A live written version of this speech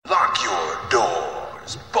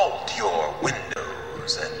doors, bolt your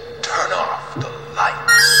windows, and turn off the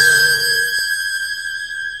lights.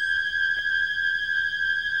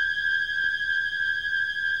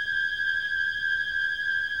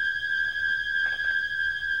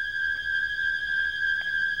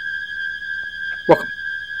 Welcome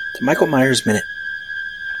to Michael Myers Minute,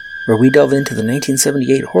 where we delve into the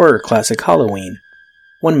 1978 horror classic Halloween,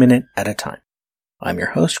 1 minute at a time. I'm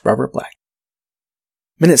your host, Robert Black.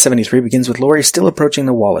 Minute 73 begins with Laurie still approaching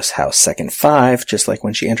the Wallace house. Second 5, just like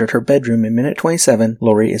when she entered her bedroom in minute 27,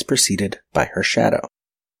 Laurie is preceded by her shadow.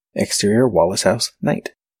 Exterior Wallace house,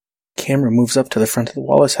 night. Camera moves up to the front of the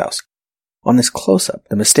Wallace house. On this close-up,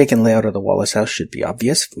 the mistaken layout of the Wallace house should be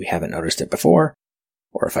obvious if we haven't noticed it before,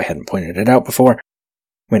 or if I hadn't pointed it out before.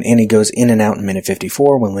 When Annie goes in and out in minute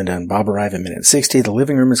 54, when Linda and Bob arrive in minute 60, the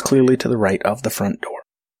living room is clearly to the right of the front door.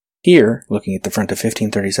 Here, looking at the front of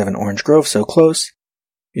 1537 Orange Grove so close,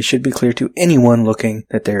 it should be clear to anyone looking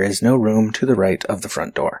that there is no room to the right of the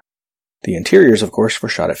front door. The interiors, of course, were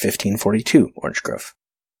shot at 1542 Orange Grove.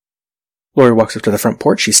 Laurie walks up to the front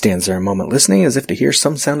porch. She stands there a moment listening as if to hear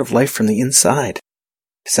some sound of life from the inside.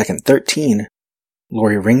 Second 13,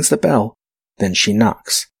 Laurie rings the bell, then she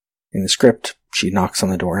knocks. In the script, she knocks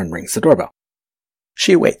on the door and rings the doorbell.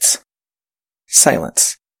 She waits.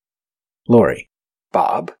 Silence. Laurie.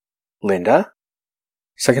 Bob. Linda.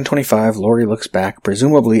 Second 25, Laurie looks back,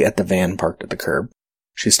 presumably at the van parked at the curb.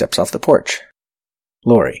 She steps off the porch.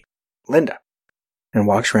 Laurie. Linda. And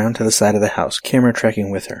walks round to the side of the house, camera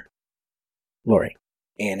tracking with her. Laurie.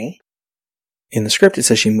 Annie. In the script, it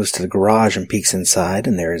says she moves to the garage and peeks inside,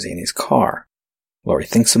 and there is Annie's car. Laurie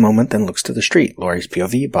thinks a moment, then looks to the street. Laurie's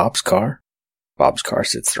POV, Bob's car. Bob's car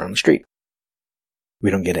sits there on the street.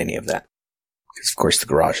 We don't get any of that, because of course the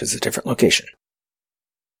garage is a different location.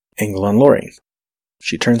 Angle on Laurie.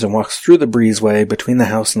 She turns and walks through the breezeway between the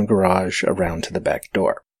house and the garage around to the back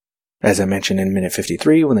door. As I mentioned in minute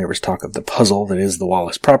 53, when there was talk of the puzzle that is the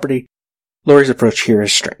Wallace property, Laurie's approach here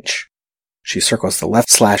is strange. She circles the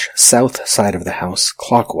left/south side of the house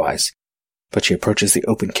clockwise, but she approaches the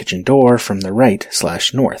open kitchen door from the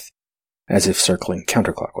right/north, as if circling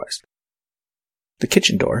counterclockwise. The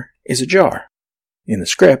kitchen door is ajar. In the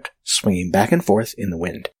script, swinging back and forth in the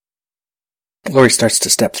wind. Laurie starts to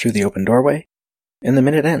step through the open doorway, and the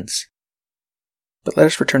minute ends. But let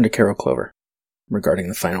us return to Carol Clover, regarding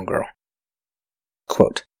the final girl.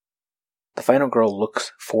 Quote, the final girl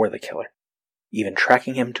looks for the killer, even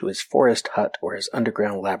tracking him to his forest hut or his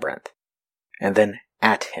underground labyrinth, and then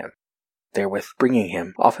at him, therewith bringing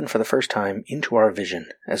him, often for the first time, into our vision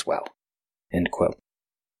as well. End quote.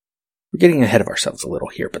 We're getting ahead of ourselves a little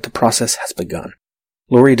here, but the process has begun.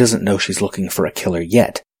 Laurie doesn't know she's looking for a killer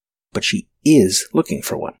yet, but she is looking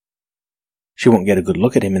for one. She won't get a good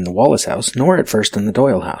look at him in the Wallace house, nor at first in the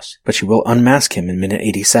Doyle house, but she will unmask him in minute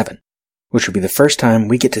 87, which will be the first time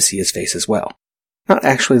we get to see his face as well. Not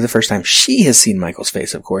actually the first time she has seen Michael's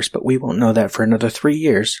face, of course, but we won't know that for another 3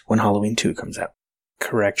 years when Halloween 2 comes out.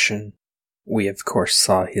 Correction. We, of course,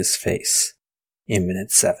 saw his face in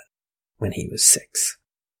minute 7, when he was 6.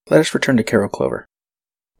 Let us return to Carol Clover.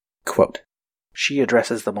 Quote, she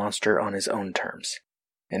addresses the monster on his own terms.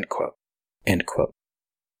 End quote. End quote.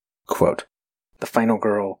 Quote, the final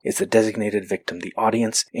girl is the designated victim, the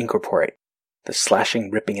audience incorporate, the slashing,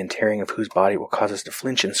 ripping, and tearing of whose body will cause us to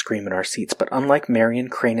flinch and scream in our seats, but unlike Marion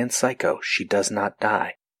Crane in Psycho, she does not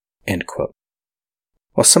die. End quote.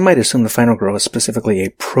 While some might assume the final girl is specifically a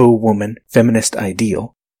pro-woman, feminist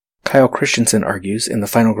ideal, Kyle Christensen argues in The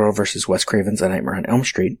Final Girl vs. Wes Craven's A Nightmare on Elm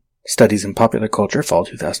Street, Studies in Popular Culture, Fall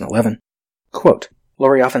 2011, quote,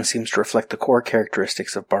 Laurie often seems to reflect the core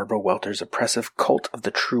characteristics of Barbara Welter's oppressive cult of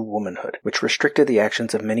the true womanhood, which restricted the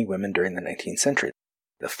actions of many women during the 19th century.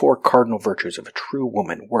 The 4 cardinal virtues of a true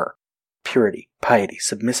woman were purity, piety,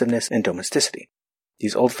 submissiveness, and domesticity.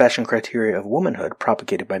 These old-fashioned criteria of womanhood,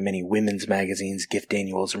 propagated by many women's magazines, gift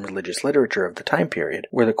annuals, and religious literature of the time period,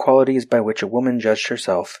 were the qualities by which a woman judged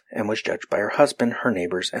herself and was judged by her husband, her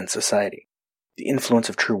neighbors, and society. The influence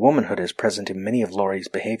of true womanhood is present in many of Laurie's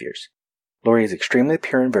behaviors. Laurie is extremely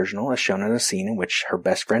pure and virginal, as shown in a scene in which her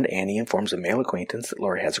best friend Annie informs a male acquaintance that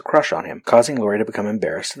Laurie has a crush on him, causing Laurie to become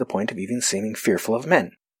embarrassed to the point of even seeming fearful of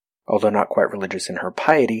men. Although not quite religious in her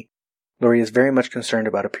piety, Laurie is very much concerned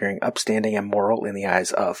about appearing upstanding and moral in the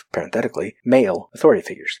eyes of, parenthetically, male authority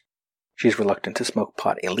figures. She is reluctant to smoke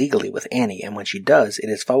pot illegally with Annie, and when she does, it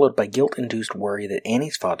is followed by guilt-induced worry that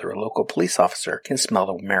Annie's father, a local police officer, can smell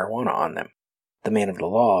the marijuana on them. The man of the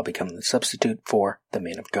law becomes the substitute for the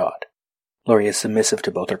man of God. Laurie is submissive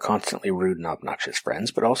to both her constantly rude and obnoxious friends,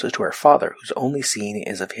 but also to her father, whose only scene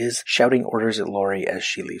is of his shouting orders at Laurie as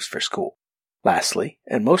she leaves for school. Lastly,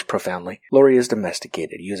 and most profoundly, Laurie is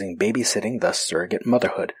domesticated, using babysitting, thus surrogate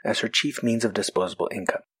motherhood, as her chief means of disposable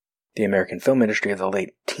income. The American film industry of the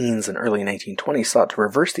late teens and early 1920s sought to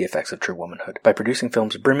reverse the effects of true womanhood by producing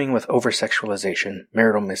films brimming with over-sexualization,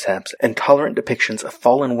 marital mishaps, and tolerant depictions of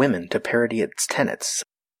fallen women to parody its tenets.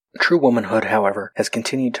 True womanhood, however, has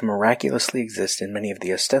continued to miraculously exist in many of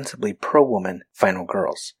the ostensibly pro-woman final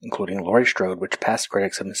girls, including Laurie Strode, which past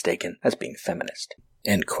critics have mistaken as being feminist.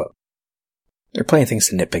 End quote. There are plenty of things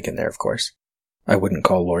to nitpick in there, of course. I wouldn't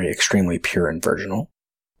call Laurie extremely pure and virginal.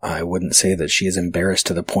 I wouldn't say that she is embarrassed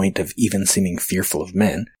to the point of even seeming fearful of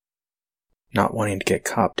men. Not wanting to get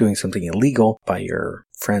caught doing something illegal by your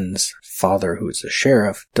friend's father who is a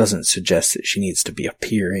sheriff doesn't suggest that she needs to be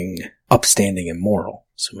appearing upstanding and moral,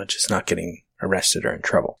 so much as not getting arrested or in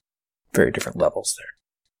trouble. Very different levels there.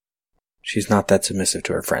 She's not that submissive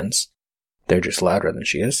to her friends. They're just louder than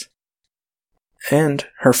she is. And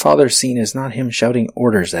her father's scene is not him shouting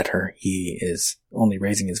orders at her. He is only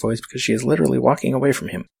raising his voice because she is literally walking away from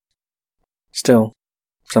him. Still,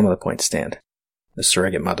 some of the points stand. The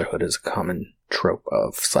surrogate motherhood is a common trope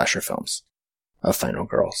of slasher films, of final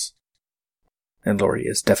girls. And Laurie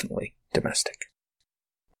is definitely domestic.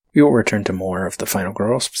 We will return to more of the final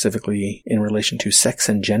girl, specifically in relation to sex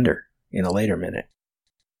and gender, in a later minute.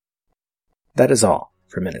 That is all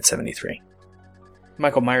for Minute 73.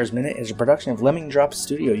 Michael Myers Minute is a production of Lemming Drops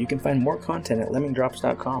Studio. You can find more content at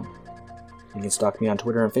lemmingdrops.com. You can stalk me on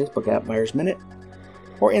Twitter and Facebook at Myers Minute,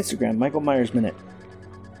 or Instagram, Michael Myers Minute,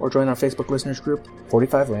 or join our Facebook listeners group,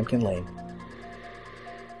 45 Lambkin Lane.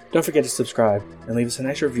 Don't forget to subscribe and leave us a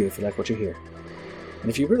nice review if you like what you hear. And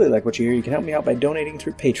if you really like what you hear, you can help me out by donating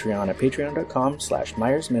through Patreon at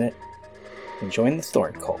patreon.com/MyersMinute and join the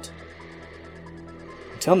Thorn Cult.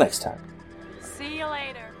 Until next time. See you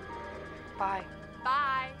later. Bye.